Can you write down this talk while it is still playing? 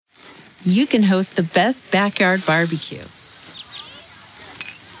you can host the best backyard barbecue.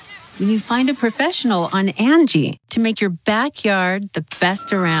 When you find a professional on Angie to make your backyard the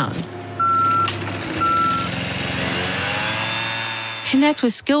best around. Connect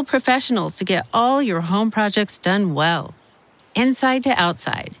with skilled professionals to get all your home projects done well. Inside to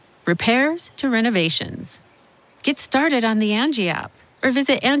outside, repairs to renovations. Get started on the Angie app or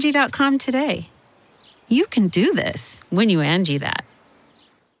visit Angie.com today. You can do this when you Angie that.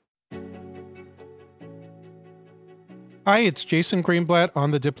 Hi, it's Jason Greenblatt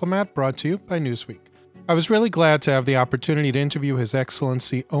on The Diplomat, brought to you by Newsweek. I was really glad to have the opportunity to interview His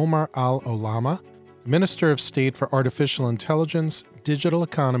Excellency Omar Al-Olama, the Minister of State for Artificial Intelligence, Digital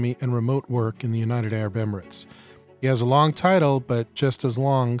Economy, and Remote Work in the United Arab Emirates. He has a long title, but just as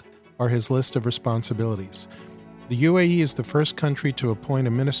long are his list of responsibilities. The UAE is the first country to appoint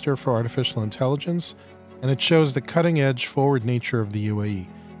a Minister for Artificial Intelligence, and it shows the cutting-edge, forward nature of the UAE.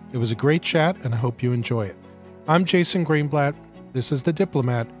 It was a great chat, and I hope you enjoy it. I'm Jason Greenblatt. This is The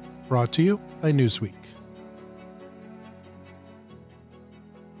Diplomat, brought to you by Newsweek.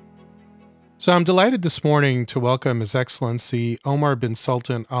 So I'm delighted this morning to welcome His Excellency Omar bin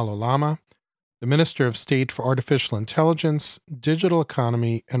Sultan Al-Olama, the Minister of State for Artificial Intelligence, Digital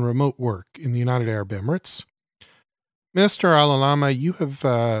Economy, and Remote Work in the United Arab Emirates. Minister Al-Olama, you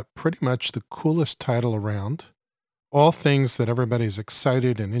have pretty much the coolest title around, all things that everybody's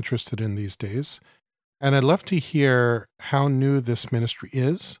excited and interested in these days. And I'd love to hear how new this ministry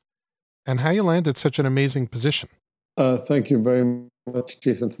is and how you landed such an amazing position. Thank you very much,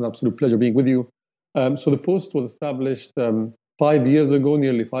 Jason. It's an absolute pleasure being with you. So the post was established 5 years ago,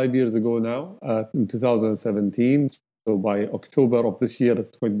 nearly 5 years ago now, in 2017. So by October of this year,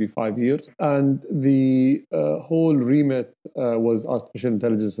 it's going to be 5 years. And the whole remit was artificial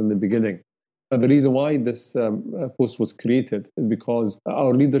intelligence in the beginning. The reason why this post was created is because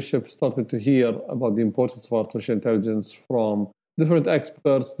our leadership started to hear about the importance of artificial intelligence from different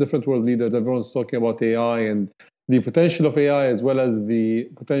experts, different world leaders. Everyone's talking about AI and the potential of AI as well as the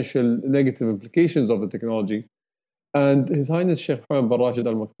potential negative implications of the technology. And His Highness Sheikh Mohammed bin Rashid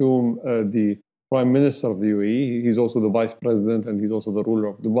Al Maktoum, the Prime Minister of the UAE, he's also the Vice President and he's also the ruler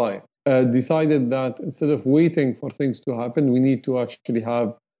of Dubai, decided that instead of waiting for things to happen, we need to actually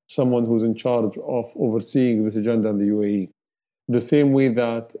have someone who's in charge of overseeing this agenda in the UAE. The same way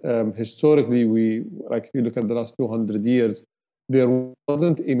that historically, if you look at the last 200 years, there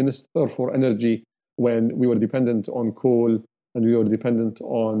wasn't a minister for energy when we were dependent on coal and we were dependent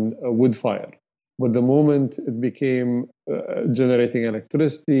on wood fire. But the moment it became generating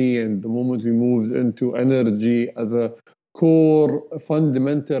electricity and the moment we moved into energy as a core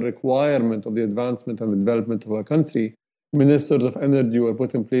fundamental requirement of the advancement and the development of our country, ministers of energy were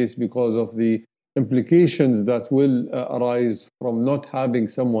put in place because of the implications that will arise from not having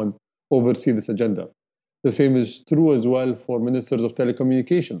someone oversee this agenda. The same is true as well for ministers of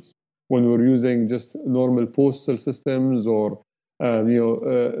telecommunications. When we're using just normal postal systems or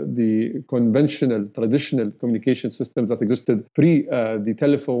the conventional, traditional communication systems that existed pre the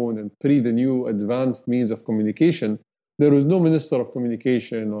telephone and pre the new advanced means of communication, there was no minister of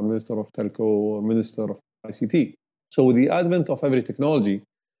communication or minister of telco or minister of ICT. So with the advent of every technology,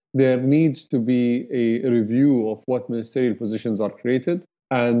 there needs to be a review of what ministerial positions are created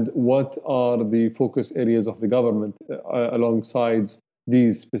and what are the focus areas of the government alongside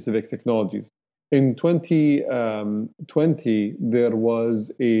these specific technologies. In 2020, there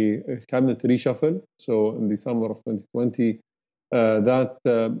was a cabinet reshuffle. So in the summer of 2020, that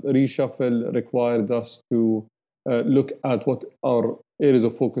reshuffle required us to look at what our areas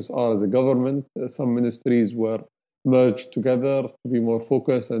of focus are as a government. Some ministries were merged together to be more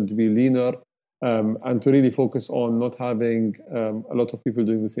focused and to be leaner, and to really focus on not having a lot of people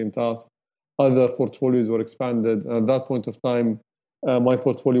doing the same task. Other portfolios were expanded. And at that point of time, my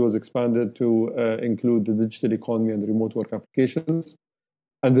portfolio was expanded to include the digital economy and remote work applications.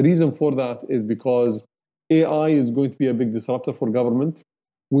 And the reason for that is because AI is going to be a big disruptor for government.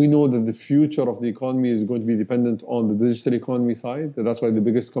 We know that the future of the economy is going to be dependent on the digital economy side. That's why the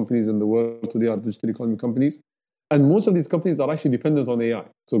biggest companies in the world today are digital economy companies. And most of these companies are actually dependent on AI.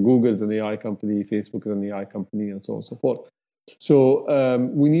 So Google is an AI company, Facebook is an AI company, and so on and so forth. So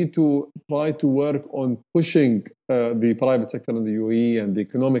we need to try to work on pushing the private sector in the UAE and the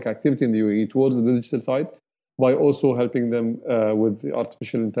economic activity in the UAE towards the digital side by also helping them with the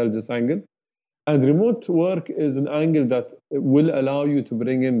artificial intelligence angle. And remote work is an angle that will allow you to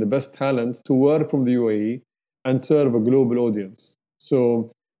bring in the best talent to work from the UAE and serve a global audience. So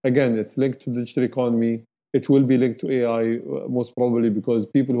again, it's linked to the digital economy. It will be linked to AI most probably because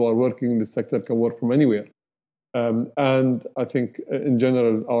people who are working in this sector can work from anywhere. And I think in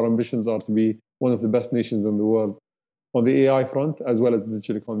general, our ambitions are to be one of the best nations in the world on the AI front as well as the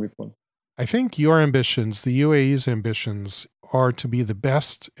digital economy front. I think your ambitions, the UAE's ambitions, are to be the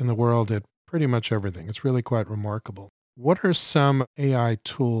best in the world at pretty much everything. It's really quite remarkable. What are some AI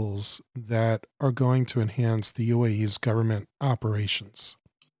tools that are going to enhance the UAE's government operations?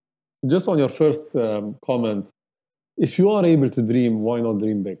 Just on your first comment, if you are able to dream, why not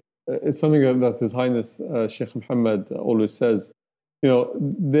dream big? It's something that His Highness Sheikh Mohammed always says.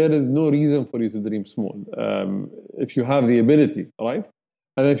 There is no reason for you to dream small. If you have the ability, right?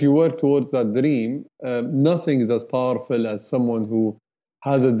 And if you work towards that dream, nothing is as powerful as someone who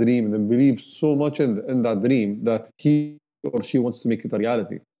has a dream and believes so much in that dream that he or she wants to make it a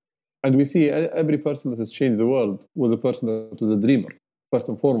reality. And we see every person that has changed the world was a person that was a dreamer, first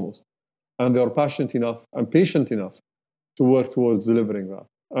and foremost. And they are passionate enough and patient enough to work towards delivering that.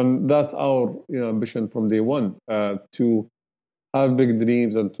 And that's our ambition from day one, to have big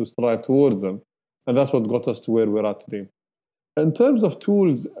dreams and to strive towards them. And that's what got us to where we're at today. In terms of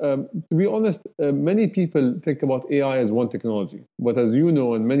tools, to be honest, many people think about AI as one technology. But as you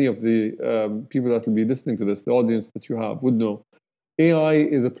know, and many of the people that will be listening to this, the audience that you have would know, AI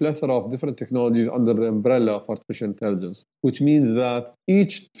is a plethora of different technologies under the umbrella of artificial intelligence, which means that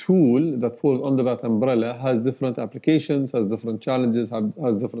each tool that falls under that umbrella has different applications, has different challenges,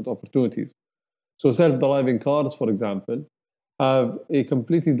 has different opportunities. So self-driving cars, for example, have a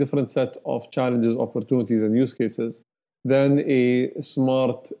completely different set of challenges, opportunities, and use cases than a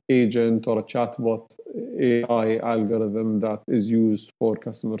smart agent or a chatbot AI algorithm that is used for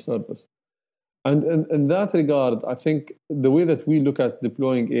customer service. And in that regard, I think the way that we look at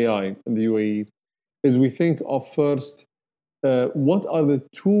deploying AI in the UAE is we think of first, what are the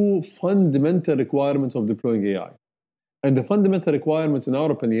two fundamental requirements of deploying AI? And the fundamental requirements, in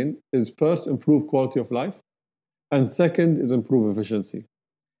our opinion, is first, improve quality of life, and second is improve efficiency.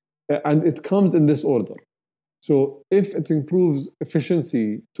 And it comes in this order. So if it improves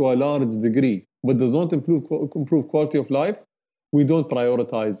efficiency to a large degree, but does not improve quality of life, we don't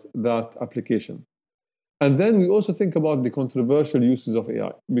prioritize that application. And then we also think about the controversial uses of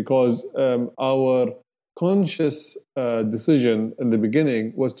AI, because our conscious decision in the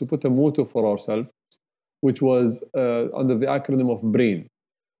beginning was to put a motto for ourselves, which was under the acronym of BRAIN.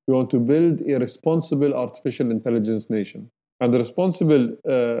 We want to build a responsible artificial intelligence nation. And the responsible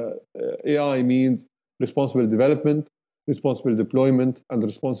AI means responsible development, responsible deployment, and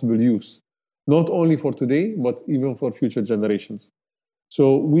responsible use, not only for today, but even for future generations.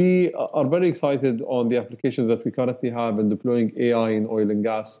 So we are very excited on the applications that we currently have in deploying AI in oil and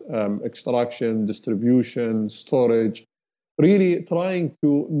gas extraction, distribution, storage, really trying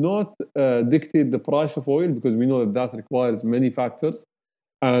to not dictate the price of oil, because we know that requires many factors,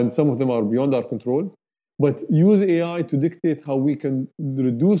 and some of them are beyond our control, but use AI to dictate how we can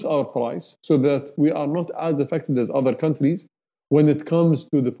reduce our price so that we are not as affected as other countries when it comes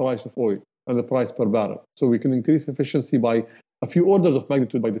to the price of oil and the price per barrel. So we can increase efficiency by a few orders of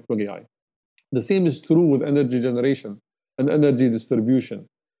magnitude by deploying AI. The same is true with energy generation and energy distribution.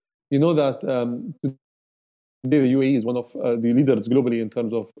 You know that today the UAE is one of the leaders globally in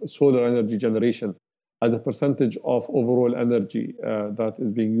terms of solar energy generation as a percentage of overall energy that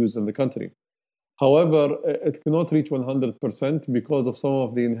is being used in the country. However, it cannot reach 100% because of some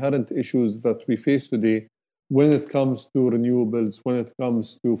of the inherent issues that we face today when it comes to renewables, when it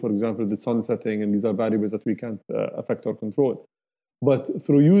comes to, for example, the sun setting, and these are variables that we can't affect or control. But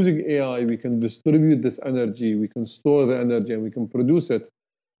through using AI, we can distribute this energy, we can store the energy, and we can produce it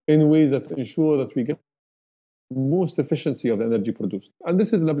in ways that ensure that we get most efficiency of the energy produced. And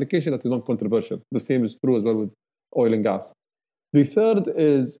this is an application that is not controversial. The same is true as well with oil and gas. The third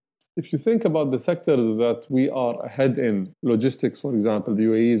is, if you think about the sectors that we are ahead in, logistics, for example, the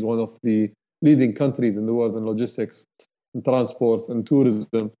UAE is one of the leading countries in the world in logistics, and transport, and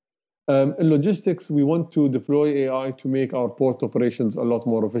tourism. In logistics, we want to deploy AI to make our port operations a lot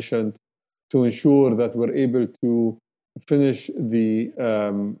more efficient, to ensure that we're able to finish the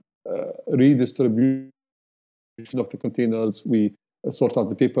redistribution of the containers. We sort out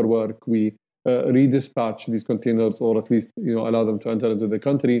the paperwork. We redispatch these containers, or at least allow them to enter into the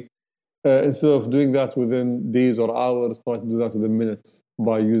country. Instead of doing that within days or hours, try to do that within minutes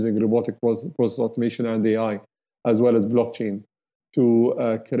by using robotic process automation and AI, as well as blockchain,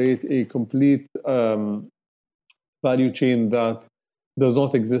 to create a complete value chain that does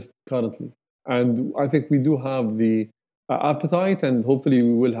not exist currently. And I think we do have the appetite, and hopefully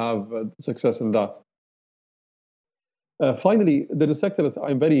we will have success in that. Finally, there's a sector that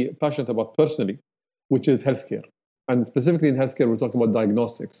I'm very passionate about personally, which is healthcare. And specifically in healthcare, we're talking about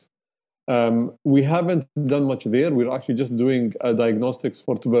diagnostics. We haven't done much there. We're actually just doing diagnostics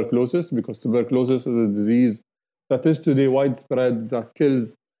for tuberculosis, because tuberculosis is a disease that is today widespread, that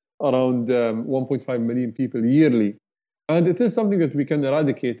kills around 1.5 million people yearly. And it is something that we can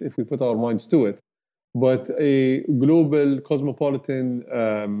eradicate if we put our minds to it. But a global cosmopolitan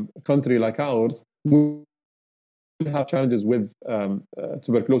country like ours will have challenges with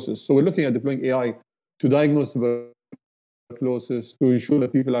tuberculosis. So we're looking at deploying AI to diagnose tuberculosis, to ensure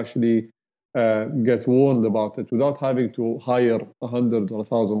that people actually get warned about it without having to hire 100 or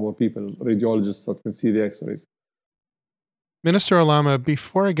 1,000 more people, radiologists that can see the x-rays. Minister Alama,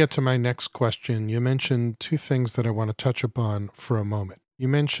 before I get to my next question, you mentioned two things that I want to touch upon for a moment. You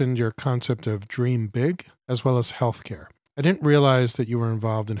mentioned your concept of dream big, as well as healthcare. I didn't realize that you were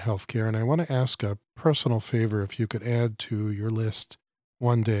involved in healthcare, and I want to ask a personal favor if you could add to your list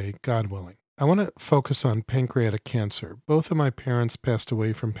one day, God willing. I want to focus on pancreatic cancer. Both of my parents passed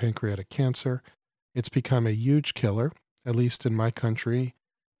away from pancreatic cancer. It's become a huge killer, at least in my country,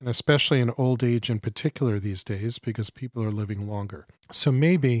 and especially in old age in particular these days, because people are living longer. So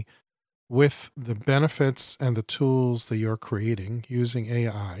maybe with the benefits and the tools that you're creating using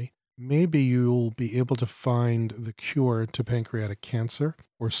AI, maybe you'll be able to find the cure to pancreatic cancer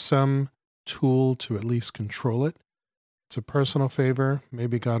or some tool to at least control it. It's a personal favor.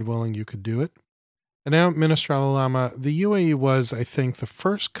 Maybe, God willing, you could do it. And now, Minister Al-Alama, the UAE was, I think, the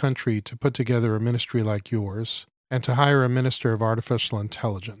first country to put together a ministry like yours and to hire a minister of artificial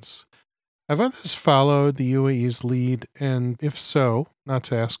intelligence. Have others followed the UAE's lead? And if so, not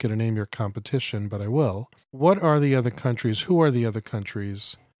to ask you to name your competition, but I will, what are the other countries, who are the other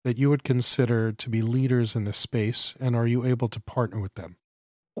countries that you would consider to be leaders in this space, and are you able to partner with them?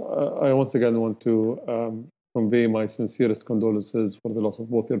 I once again want to convey my sincerest condolences for the loss of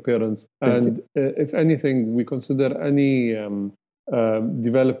both your parents. And if anything, we consider any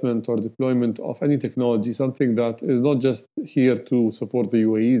development or deployment of any technology something that is not just here to support the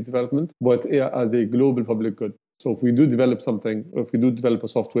UAE's development, but as a global public good. So if we do develop something, if we do develop a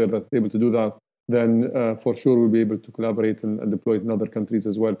software that's able to do that, then for sure we'll be able to collaborate and deploy it in other countries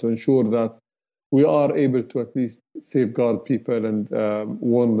as well to ensure that we are able to at least safeguard people and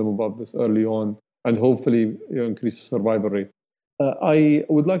warn them about this early on, and hopefully increase the survival rate. I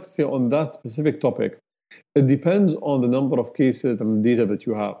would like to say on that specific topic, it depends on the number of cases and data that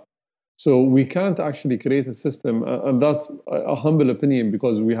you have. So we can't actually create a system, and that's a humble opinion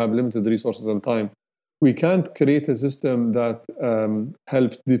because we have limited resources and time. We can't create a system that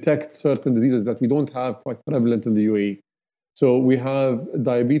helps detect certain diseases that we don't have quite prevalent in the UAE. So we have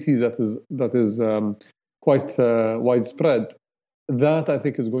diabetes that is quite widespread. That I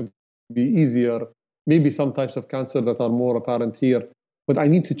think is going to be easier. Maybe some types of cancer that are more apparent here. But I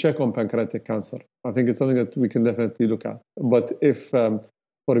need to check on pancreatic cancer. I think it's something that we can definitely look at. But if,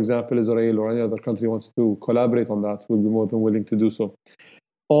 for example, Israel or any other country wants to collaborate on that, we'll be more than willing to do so.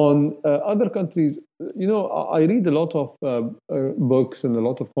 On other countries, I read a lot of books and a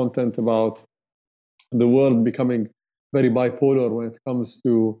lot of content about the world becoming very bipolar when it comes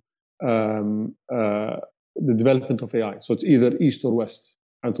to the development of AI. So it's either east or west.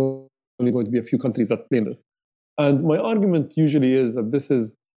 And so only going to be a few countries that play this. And my argument usually is that this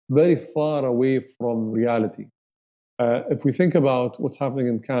is very far away from reality. If we think about what's happening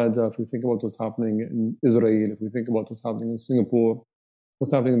in Canada, if we think about what's happening in Israel, if we think about what's happening in Singapore,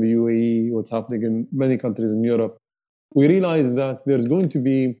 what's happening in the UAE, what's happening in many countries in Europe, we realize that there's going to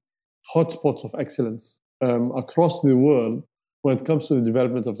be hotspots of excellence across the world when it comes to the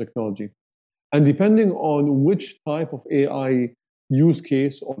development of technology. And depending on which type of AI use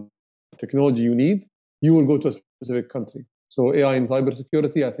case or technology you need, you will go to a specific country. So AI in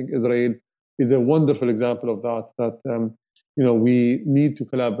cybersecurity, I think Israel is a wonderful example of that we need to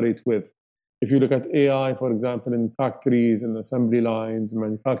collaborate with. If you look at AI, for example, in factories and assembly lines,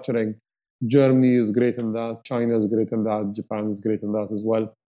 manufacturing, Germany is great in that, China is great in that, Japan is great in that as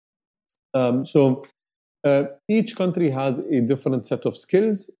well. Each country has a different set of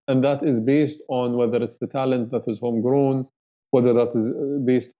skills, and that is based on whether it's the talent that is homegrown, whether that is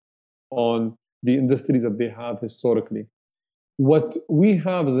based on the industries that they have historically. What we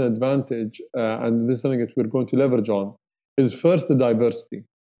have as an advantage, and this is something that we're going to leverage on, is first the diversity.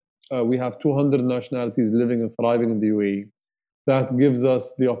 We have 200 nationalities living and thriving in the UAE. That gives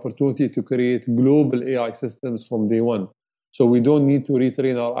us the opportunity to create global AI systems from day one. So we don't need to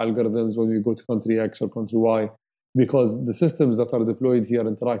retrain our algorithms when we go to country X or country Y, because the systems that are deployed here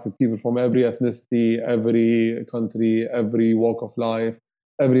interact with people from every ethnicity, every country, every walk of life,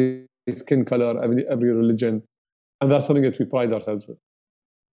 every skin color, every religion. And that's something that we pride ourselves with.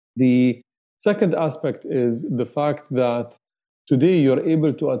 The second aspect is the fact that today you're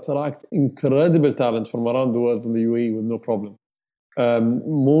able to attract incredible talent from around the world in the UAE with no problem.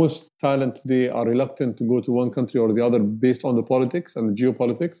 Most talent today are reluctant to go to one country or the other based on the politics and the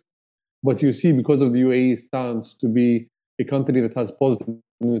geopolitics. But you see, because of the UAE stance to be a country that has positive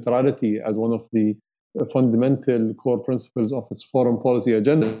neutrality as one of the fundamental core principles of its foreign policy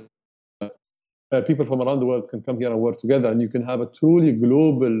agenda, people from around the world can come here and work together, and you can have a truly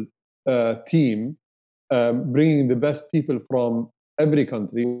global team bringing the best people from every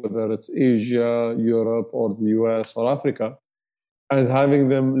country, whether it's Asia, Europe, or the US or Africa, and having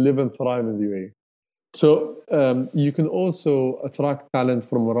them live and thrive in the UAE. So you can also attract talent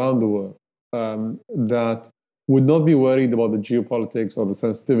from around the world that would not be worried about the geopolitics or the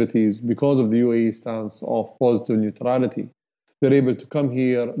sensitivities because of the UAE stance of positive neutrality. They're able to come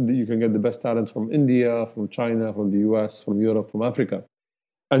here. You can get the best talent from India, from China, from the US, from Europe, from Africa.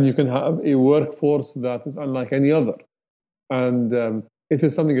 And you can have a workforce that is unlike any other. And it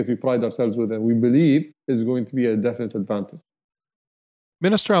is something that we pride ourselves with and we believe is going to be a definite advantage.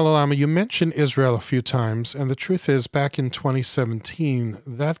 Minister Al-Olama, you mentioned Israel a few times, and the truth is, back in 2017,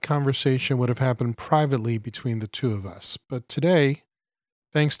 that conversation would have happened privately between the two of us. But today,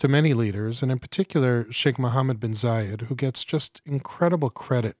 thanks to many leaders, and in particular Sheikh Mohammed bin Zayed, who gets just incredible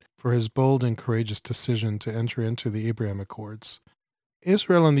credit for his bold and courageous decision to enter into the Abraham Accords,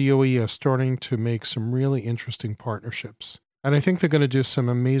 Israel and the UAE are starting to make some really interesting partnerships. And I think they're going to do some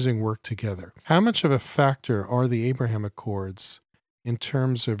amazing work together. How much of a factor are the Abraham Accords in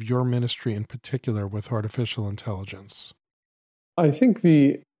terms of your ministry in particular with artificial intelligence? I think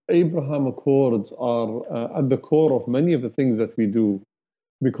the Abraham Accords are at the core of many of the things that we do,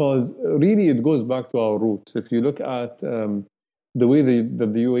 because really it goes back to our roots. If you look at the way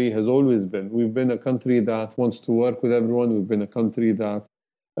that the UAE has always been, we've been a country that wants to work with everyone. We've been a country that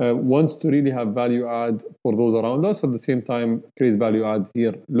wants to really have value add for those around us, at the same time create value add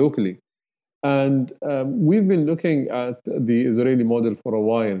here locally. And we've been looking at the Israeli model for a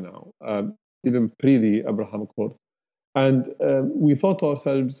while now, even pre the Abraham Accord. And we thought to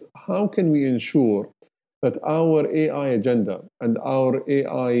ourselves, how can we ensure that our AI agenda and our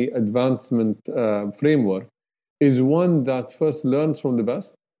AI advancement framework is one that first learns from the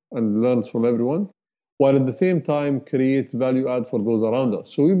best and learns from everyone, while at the same time creates value add for those around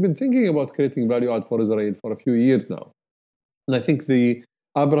us. So we've been thinking about creating value add for Israel for a few years now. And I think the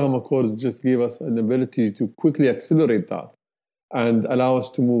Abraham Accords just gave us an ability to quickly accelerate that and allow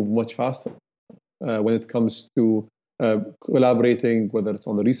us to move much faster when it comes to collaborating, whether it's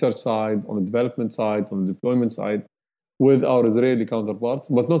on the research side, on the development side, on the deployment side, with our Israeli counterparts.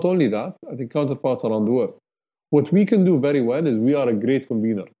 But not only that, I think counterparts around the world. What we can do very well is we are a great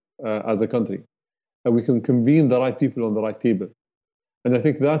convener as a country. And we can convene the right people on the right table. And I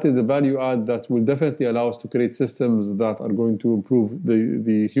think that is a value add that will definitely allow us to create systems that are going to improve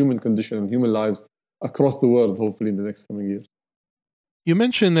the human condition and human lives across the world, hopefully in the next coming years. You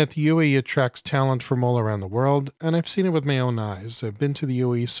mentioned that the UAE attracts talent from all around the world, and I've seen it with my own eyes. I've been to the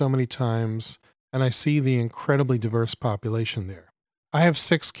UAE so many times, and I see the incredibly diverse population there. I have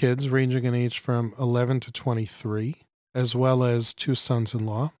 6 kids ranging in age from 11 to 23, as well as 2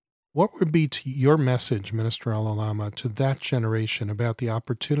 sons-in-law. What would be your message, Minister Al-Olama, to that generation about the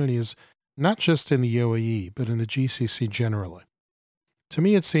opportunities, not just in the UAE, but in the GCC generally? To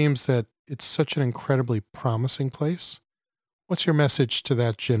me, it seems that it's such an incredibly promising place. What's your message to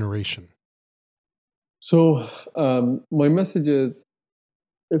that generation? So my message is,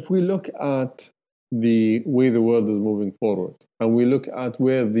 if we look at the way the world is moving forward, and we look at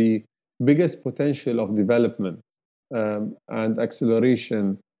where the biggest potential of development and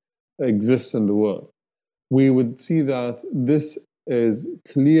acceleration exists in the world, we would see that this is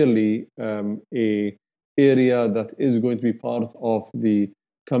clearly a area that is going to be part of the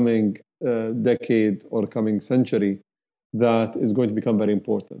coming decade or coming century that is going to become very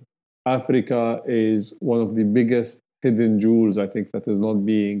important. Africa is one of the biggest hidden jewels, I think, that is not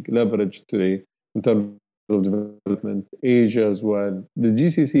being leveraged today in terms of development. Asia as well. The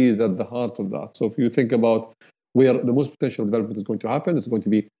GCC is at the heart of that. So if you think about where the most potential development is going to happen, it's going to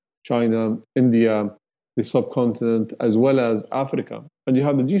be China, India, the subcontinent, as well as Africa. And you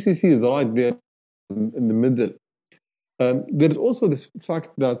have the GCC is right there in the middle. There's also this fact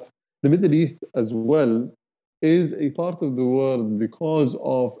that the Middle East as well is a part of the world because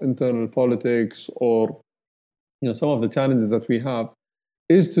of internal politics or some of the challenges that we have,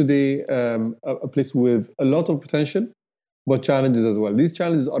 is today a place with a lot of potential, but challenges as well. These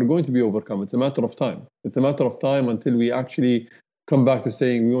challenges are going to be overcome. It's a matter of time. It's a matter of time until we actually come back to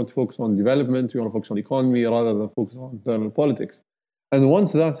saying we want to focus on development, we want to focus on economy rather than focus on internal politics. And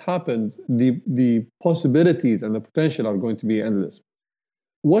once that happens, the possibilities and the potential are going to be endless.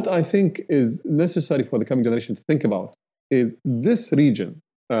 What I think is necessary for the coming generation to think about is this region.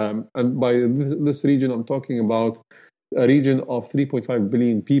 And by this region, I'm talking about a region of 3.5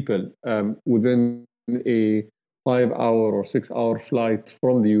 billion people within a 5-hour or 6-hour flight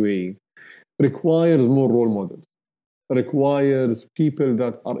from the UAE, requires more role models, requires people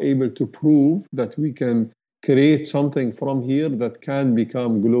that are able to prove that we can create something from here that can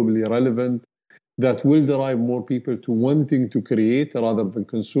become globally relevant, that will drive more people to wanting to create rather than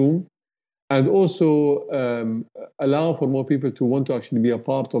consume, and also allow for more people to want to actually be a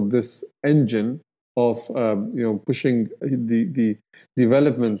part of this engine of pushing the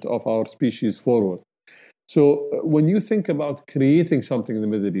development of our species forward. So when you think about creating something in the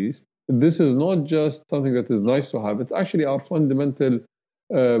Middle East, this is not just something that is nice to have. It's actually our fundamental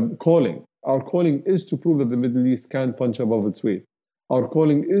calling. Our calling is to prove that the Middle East can punch above its weight. Our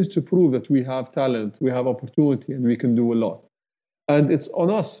calling is to prove that we have talent, we have opportunity, and we can do a lot. And it's on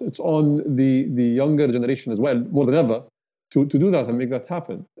us, it's on the younger generation as well, more than ever, to do that and make that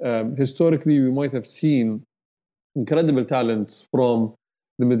happen. Historically, we might have seen incredible talents from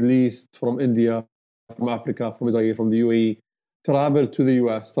the Middle East, from India, from Africa, from Israel, from the UAE, travel to the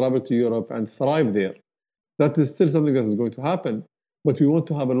US, travel to Europe, and thrive there. That is still something that is going to happen, but we want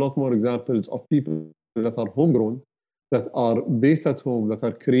to have a lot more examples of people that are homegrown, that are based at home, that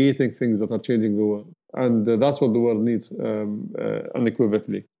are creating things that are changing the world. And that's what the world needs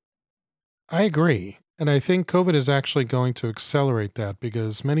unequivocally. I agree. And I think COVID is actually going to accelerate that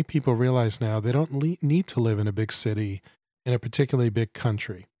because many people realize now they don't need to live in a big city in a particularly big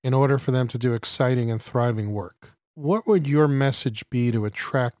country in order for them to do exciting and thriving work. What would your message be to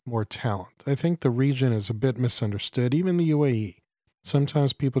attract more talent? I think the region is a bit misunderstood, even the UAE.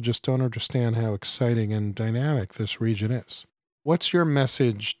 Sometimes people just don't understand how exciting and dynamic this region is. What's your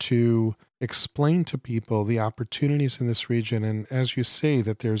message to explain to people the opportunities in this region? And as you say,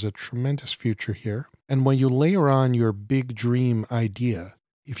 that there's a tremendous future here. And when you layer on your big dream idea,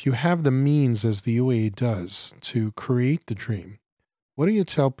 if you have the means, as the UAE does, to create the dream, what do you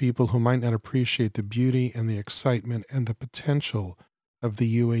tell people who might not appreciate the beauty and the excitement and the potential of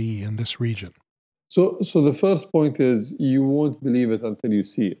the UAE in this region? So the first point is you won't believe it until you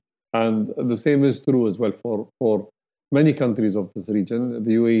see it. And the same is true as well for many countries of this region.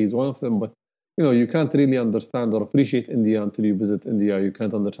 The UAE is one of them, but you can't really understand or appreciate India until you visit India. You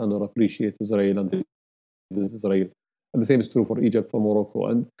can't understand or appreciate Israel until you visit Israel. And the same is true for Egypt, for Morocco.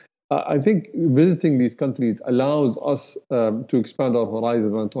 And I think visiting these countries allows us to expand our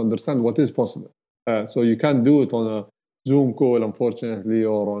horizons and to understand what is possible. So you can't do it on a Zoom call, unfortunately,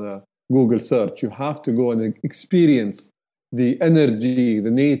 or on a Google search. You have to go and experience the energy, the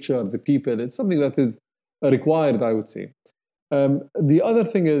nature, the people. It's something that is required, I would say. The other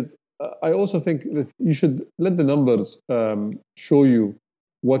thing is, I also think that you should let the numbers show you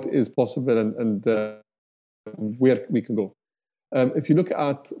what is possible and where we can go. If you look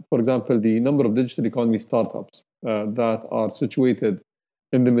at, for example, the number of digital economy startups that are situated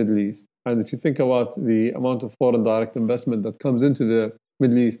in the Middle East, and if you think about the amount of foreign direct investment that comes into the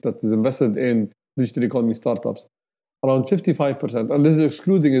Middle East that is invested in digital economy startups, around 55%, and this is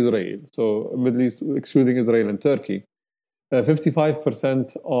excluding Israel, so Middle East excluding Israel and Turkey,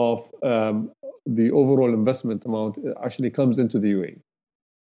 55% of the overall investment amount actually comes into the UAE.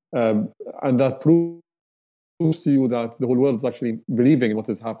 And that proves to you that the whole world is actually believing in what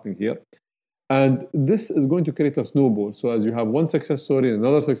is happening here. And this is going to create a snowball. So as you have one success story,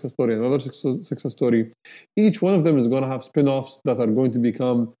 another success story, another success story, each one of them is going to have spin-offs that are going to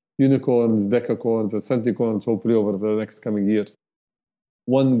become unicorns, decacorns, and centicorns, hopefully over the next coming years.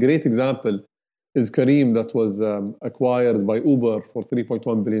 One great example is Careem, that was acquired by Uber for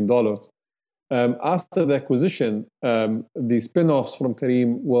 $3.1 billion. After the acquisition, the spin-offs from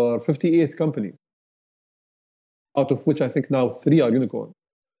Careem were 58 companies, out of which I think now 3 are unicorns.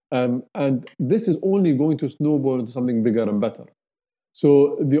 And this is only going to snowball into something bigger and better.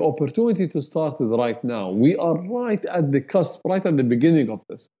 So the opportunity to start is right now. We are right at the cusp, right at the beginning of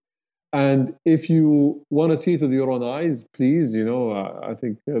this. And if you want to see it with your own eyes, please, I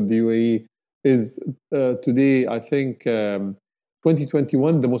think the UAE is today, I think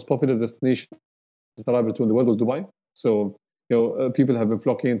 2021, the most popular destination to travel to in the world was Dubai. So, people have been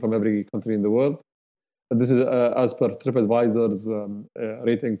flocking in from every country in the world. And this is as per TripAdvisor's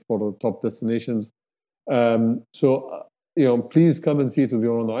rating for the top destinations. Please come and see it with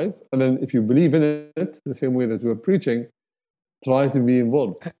your own eyes. And then if you believe in it, the same way that we're preaching, try to be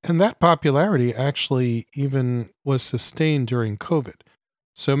involved. And that popularity actually even was sustained during COVID.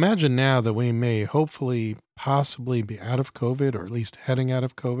 So imagine now that we may hopefully possibly be out of COVID or at least heading out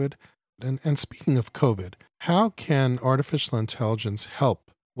of COVID. And speaking of COVID, how can artificial intelligence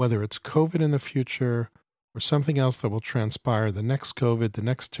help, whether it's COVID in the future or something else that will transpire, the next COVID, the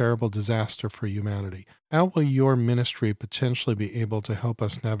next terrible disaster for humanity? How will your ministry potentially be able to help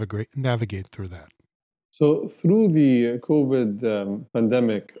us navigate through that? So through the COVID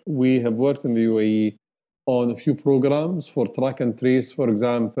pandemic, we have worked in the UAE on a few programs for track and trace, for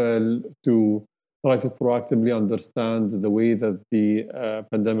example, to try to proactively understand the way that the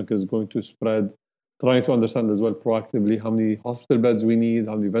pandemic is going to spread, trying to understand as well proactively how many hospital beds we need,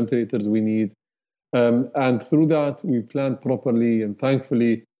 how many ventilators we need. And through that, we planned properly, and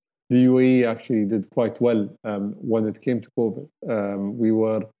thankfully, the UAE actually did quite well when it came to COVID. We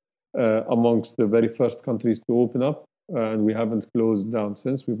were amongst the very first countries to open up, and we haven't closed down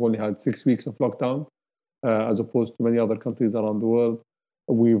since. We've only had 6 weeks of lockdown, as opposed to many other countries around the world.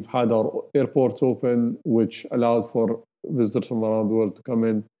 We've had our airports open, which allowed for visitors from around the world to come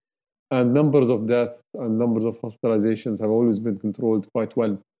in. And numbers of deaths and numbers of hospitalizations have always been controlled quite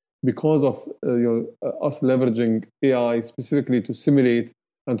well because of us leveraging AI specifically to simulate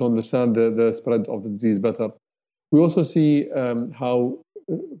and to understand the spread of the disease better. We also see how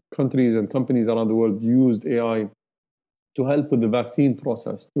countries and companies around the world used AI to help with the vaccine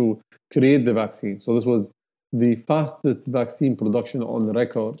process, to create the vaccine. So this was the fastest vaccine production on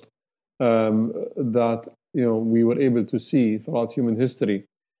record that we were able to see throughout human history.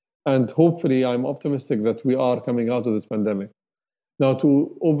 And hopefully, I'm optimistic that we are coming out of this pandemic. Now,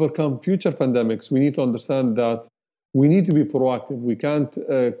 to overcome future pandemics, we need to understand that we need to be proactive. We can't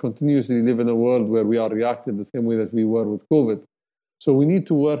continuously live in a world where we are reactive the same way that we were with COVID. So we need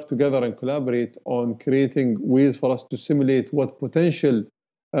to work together and collaborate on creating ways for us to simulate what potential,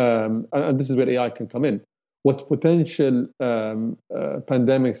 and this is where AI can come in, what potential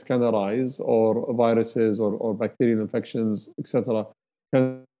pandemics can arise, or viruses or bacterial infections, etc.,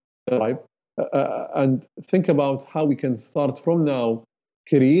 can arrive. And think about how we can start from now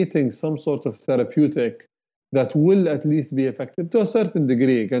creating some sort of therapeutic that will at least be effective to a certain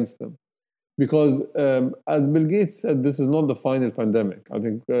degree against them. Because as Bill Gates said, this is not the final pandemic. I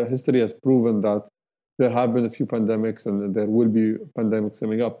think history has proven that there have been a few pandemics and there will be pandemics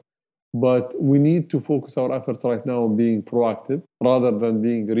coming up. But we need to focus our efforts right now on being proactive rather than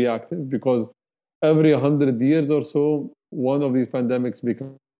being reactive, because every 100 years or so, one of these pandemics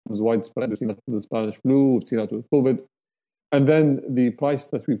becomes widespread. We've seen that with the Spanish flu, we've seen that with COVID. And then the price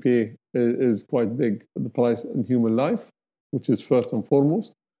that we pay is quite big. The price in human life, which is first and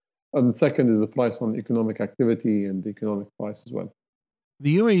foremost. And second is the price on economic activity and the economic price as well.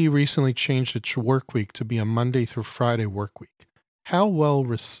 The UAE recently changed its work week to be a Monday through Friday work week. How well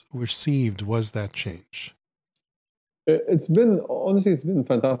received was that change? It's been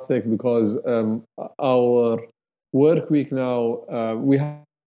fantastic, because our work week now, we have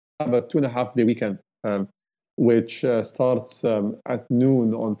a 2.5-day weekend, which starts at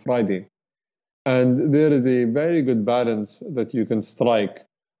noon on Friday. And there is a very good balance that you can strike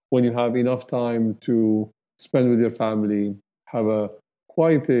when you have enough time to spend with your family, have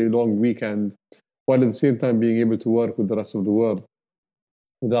quite a long weekend, while at the same time being able to work with the rest of the world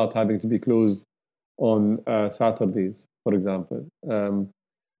without having to be closed on Saturdays, for example.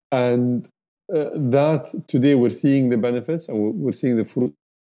 And that today we're seeing the benefits and we're seeing the fruit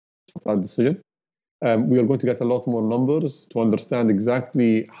of our decision. We are going to get a lot more numbers to understand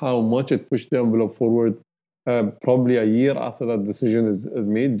exactly how much it pushed the envelope forward, probably a year after that decision is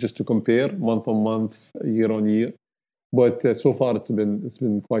made, just to compare month on month, year on year. But so far it's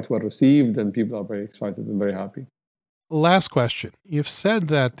been quite well received, and people are very excited and very happy. Last question. You've said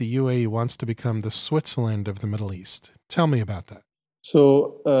that the UAE wants to become the Switzerland of the Middle East. Tell me about that.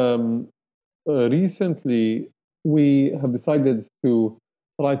 So recently we have decided to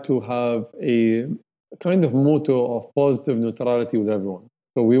try to have a kind of motto of positive neutrality with everyone.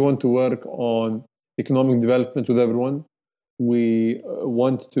 So we want to work on economic development with everyone. We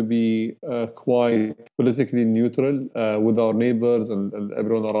want to be quite politically neutral with our neighbors and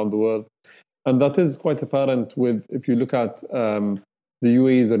everyone around the world. And that is quite apparent if you look at the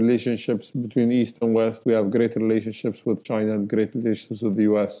UAE's relationships between East and West. We have great relationships with China and great relationships with the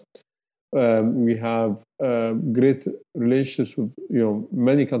US. We have great relationships with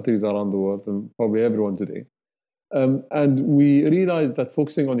many countries around the world, and probably everyone today. And we realized that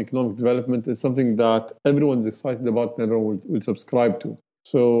focusing on economic development is something that everyone's excited about and everyone will subscribe to.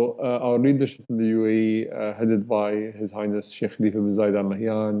 So our leadership in the UAE, headed by His Highness Sheikh Khalifa bin Zayed Al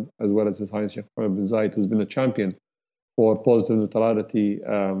Nahyan, as well as His Highness Sheikh Mohammed bin Zayed, who's been a champion for positive neutrality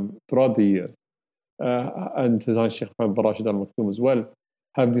throughout the years, and His Highness Sheikh Mohammed bin Rashid Al Maktoum as well.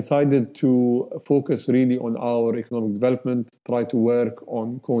 have decided to focus really on our economic development, try to work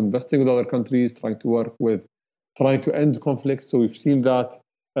on co-investing with other countries, trying to end conflict. So we've seen that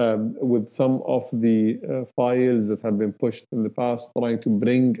with some of the files that have been pushed in the past, trying to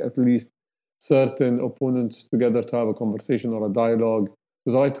bring at least certain opponents together to have a conversation or a dialogue,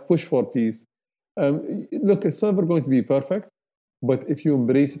 to try to push for peace. Look, it's never going to be perfect, but if you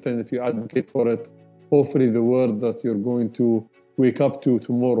embrace it and if you advocate for it, hopefully the world that you're going to wake up to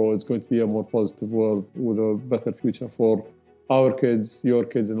tomorrow is going to be a more positive world with a better future for our kids, your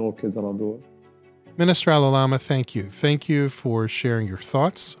kids, and all kids around the world. Minister Al-Olama, thank you. Thank you for sharing your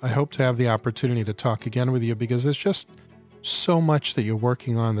thoughts. I hope to have the opportunity to talk again with you because there's just so much that you're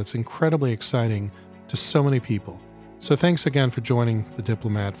working on that's incredibly exciting to so many people. So thanks again for joining The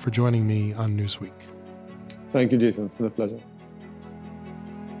Diplomat, for joining me on Newsweek. Thank you, Jason. It's been a pleasure.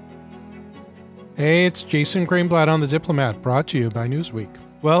 Hey, it's Jason Greenblatt on The Diplomat, brought to you by Newsweek.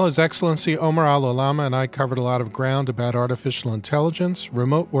 Well, His Excellency Omar Al-Olama and I covered a lot of ground about artificial intelligence,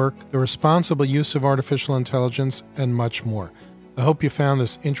 remote work, the responsible use of artificial intelligence, and much more. I hope you found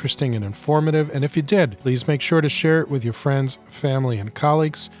this interesting and informative, and if you did, please make sure to share it with your friends, family, and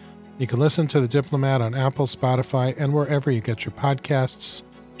colleagues. You can listen to The Diplomat on Apple, Spotify, and wherever you get your podcasts.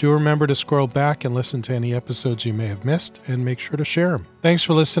 Do remember to scroll back and listen to any episodes you may have missed, and make sure to share them. Thanks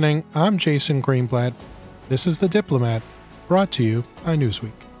for listening. I'm Jason Greenblatt. This is The Diplomat, brought to you by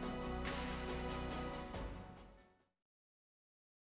Newsweek.